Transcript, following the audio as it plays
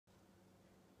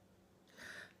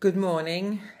Good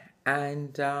morning,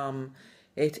 and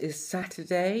it is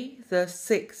Saturday, the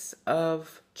 6th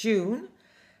of June,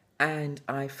 and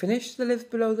I finished the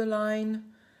Live Below the Line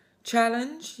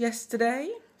challenge yesterday,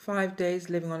 5 days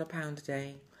living on £1 a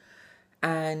day,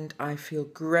 and I feel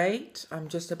great. I'm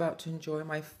just about to enjoy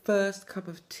my first cup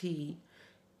of tea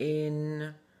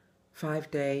in 5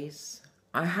 days.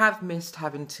 I have missed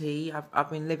having tea.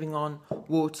 I've been living on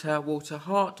water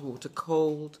hot, water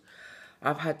cold.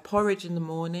 I've had porridge in the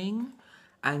morning,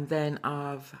 and then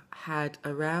I've had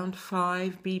around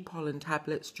 5 bee pollen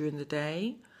tablets during the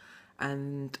day,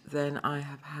 and then I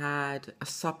have had a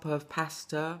supper of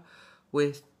pasta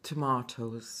with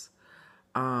tomatoes.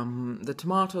 The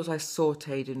tomatoes I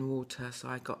sauteed in water, so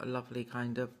I got a lovely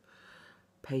kind of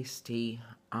pasty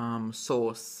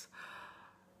sauce.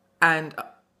 And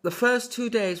the first 2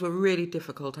 days were really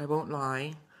difficult, I won't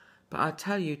lie. But I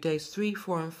tell you, days 3,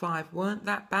 4 and 5 weren't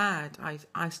that bad.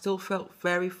 I still felt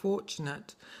very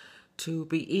fortunate to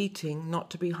be eating, not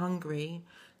to be hungry.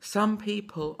 Some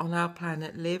people on our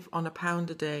planet live on £1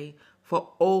 a day for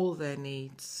all their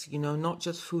needs, not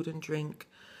just food and drink,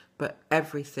 but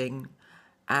everything.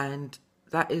 And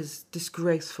that is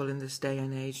disgraceful in this day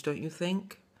and age, don't you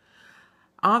think?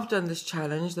 I've done this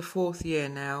challenge, the 4th year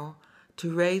now,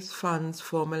 to raise funds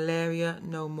for Malaria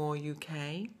No More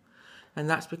UK. And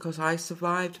that's because I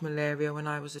survived malaria when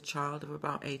I was a child of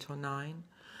about 8 or 9.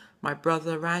 My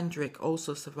brother Randrick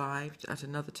also survived at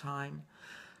another time.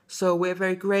 So we're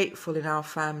very grateful in our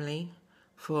family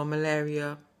for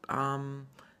malaria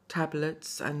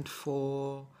tablets and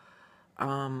for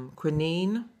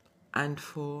quinine and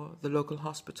for the local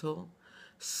hospital.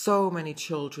 So many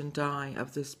children die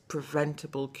of this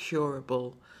preventable,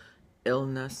 curable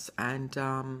illness, and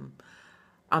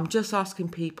I'm just asking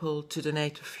people to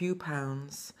donate a few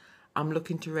pounds. I'm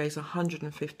looking to raise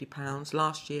 £150.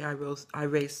 Last year I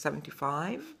raised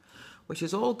 75, which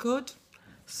is all good.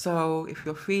 So if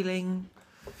you're feeling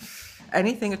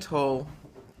anything at all,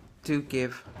 do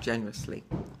give generously.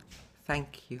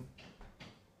 Thank you.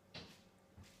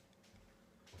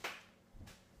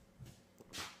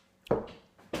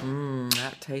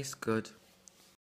 That tastes good.